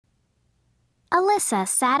Alyssa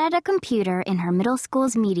sat at a computer in her middle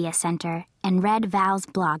school's media center and read Val's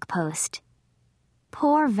blog post.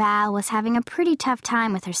 Poor Val was having a pretty tough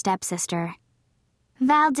time with her stepsister.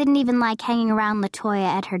 Val didn't even like hanging around LaToya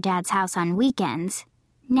at her dad's house on weekends.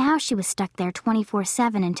 Now she was stuck there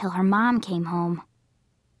 24/7 until her mom came home.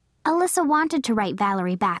 Alyssa wanted to write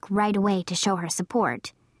Valerie back right away to show her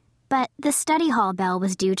support, but the study hall bell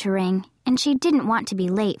was due to ring, and she didn't want to be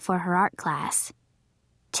late for her art class.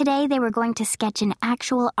 Today they were going to sketch an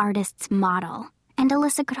actual artist's model, and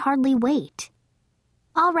Alyssa could hardly wait.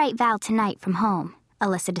 I'll write Val tonight from home,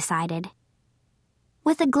 Alyssa decided.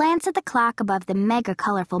 With a glance at the clock above the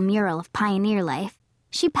mega-colorful mural of pioneer life,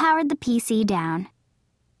 she powered the PC down.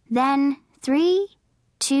 Then, 3,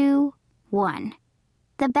 2, 1.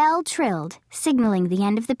 The bell trilled, signaling the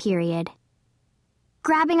end of the period.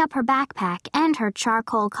 Grabbing up her backpack and her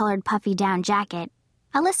charcoal-colored puffy down jacket,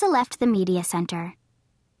 Alyssa left the media center.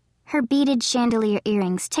 Her beaded chandelier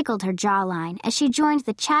earrings tickled her jawline as she joined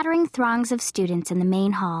the chattering throngs of students in the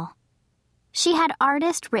main hall. She had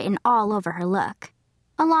artist written all over her look.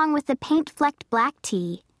 Along with the paint-flecked black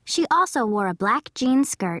tee, she also wore a black jean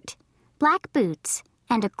skirt, black boots,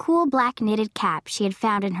 and a cool black knitted cap she had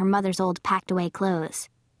found in her mother's old packed-away clothes.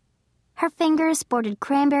 Her fingers sported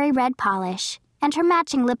cranberry red polish, and her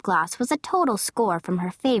matching lip gloss was a total score from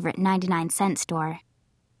her favorite 99-cent store.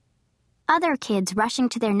 Other kids rushing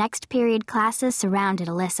to their next period classes surrounded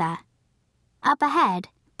Alyssa. Up ahead,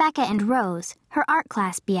 Becca and Rose, her art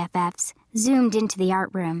class BFFs, zoomed into the art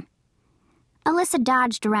room. Alyssa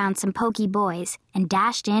dodged around some pokey boys and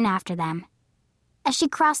dashed in after them. As she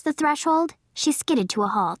crossed the threshold, she skidded to a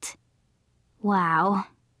halt. Wow.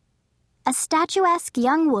 A statuesque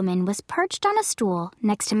young woman was perched on a stool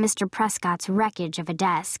next to Mr. Prescott's wreckage of a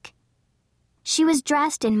desk. She was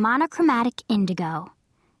dressed in monochromatic indigo,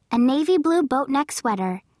 a navy blue boat-neck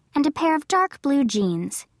sweater, and a pair of dark blue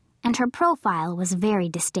jeans, and her profile was very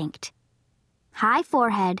distinct. High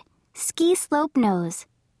forehead, ski-slope nose,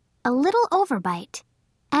 a little overbite,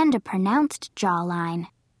 and a pronounced jawline.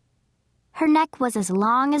 Her neck was as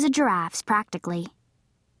long as a giraffe's, practically.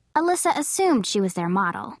 Alyssa assumed she was their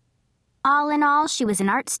model. All in all, she was an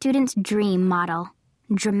art student's dream model,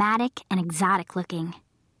 dramatic and exotic-looking.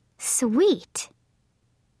 Sweet!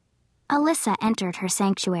 Alyssa entered her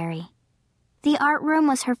sanctuary. The art room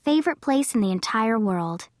was her favorite place in the entire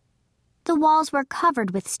world. The walls were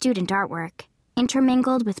covered with student artwork,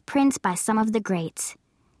 intermingled with prints by some of the greats: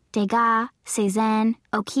 Degas, Cézanne,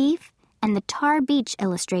 O'Keeffe, and the Tar Beach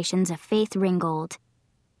illustrations of Faith Ringgold.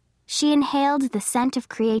 She inhaled the scent of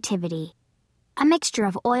creativity, a mixture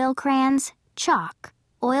of oil crayons, chalk,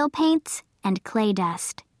 oil paints, and clay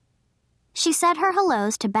dust. She said her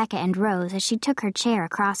hellos to Becca and Rose as she took her chair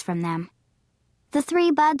across from them. The three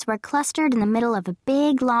buds were clustered in the middle of a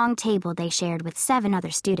big, long table they shared with 7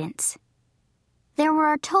 other students. There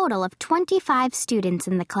were a total of 25 students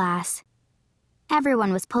in the class.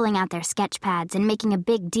 Everyone was pulling out their sketch pads and making a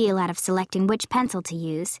big deal out of selecting which pencil to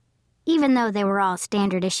use, even though they were all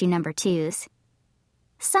standard issue number 2s.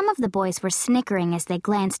 Some of the boys were snickering as they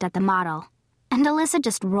glanced at the model, and Alyssa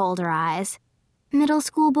just rolled her eyes. Middle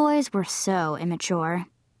school boys were so immature.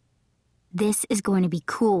 "This is going to be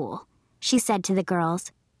cool," she said to the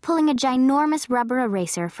girls, pulling a ginormous rubber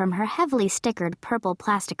eraser from her heavily stickered purple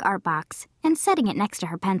plastic art box and setting it next to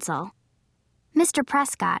her pencil. Mr.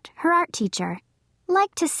 Prescott, her art teacher,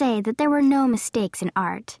 liked to say that there were no mistakes in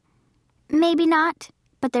art. Maybe not,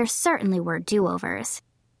 but there certainly were do-overs.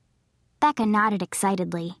 Becca nodded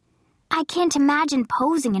excitedly. "I can't imagine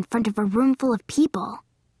posing in front of a room full of people.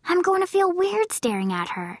 I'm going to feel weird staring at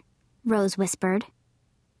her," Rose whispered.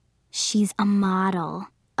 "She's a model,"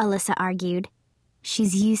 Alyssa argued.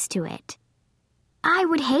 "She's used to it." "I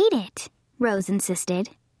would hate it," Rose insisted.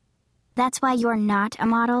 "That's why you're not a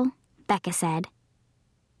model," Becca said.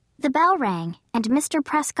 The bell rang, and Mr.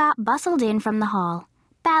 Prescott bustled in from the hall,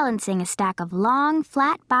 balancing a stack of long,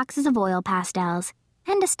 flat boxes of oil pastels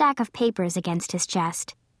and a stack of papers against his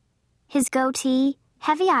chest. His goatee,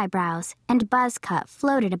 heavy eyebrows, and buzz cut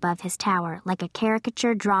floated above his tower like a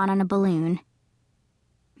caricature drawn on a balloon.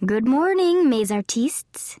 "Good morning, mes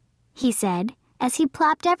artistes," he said, as he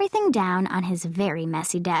plopped everything down on his very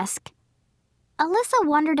messy desk. Alyssa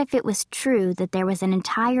wondered if it was true that there was an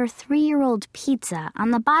entire 3-year-old pizza on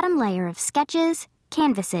the bottom layer of sketches,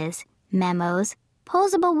 canvases, memos,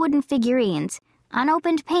 posable wooden figurines,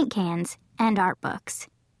 unopened paint cans, and art books.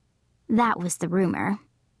 That was the rumor.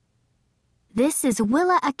 "This is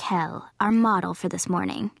Willa Akel, our model for this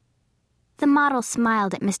morning." The model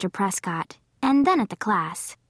smiled at Mr. Prescott, and then at the class.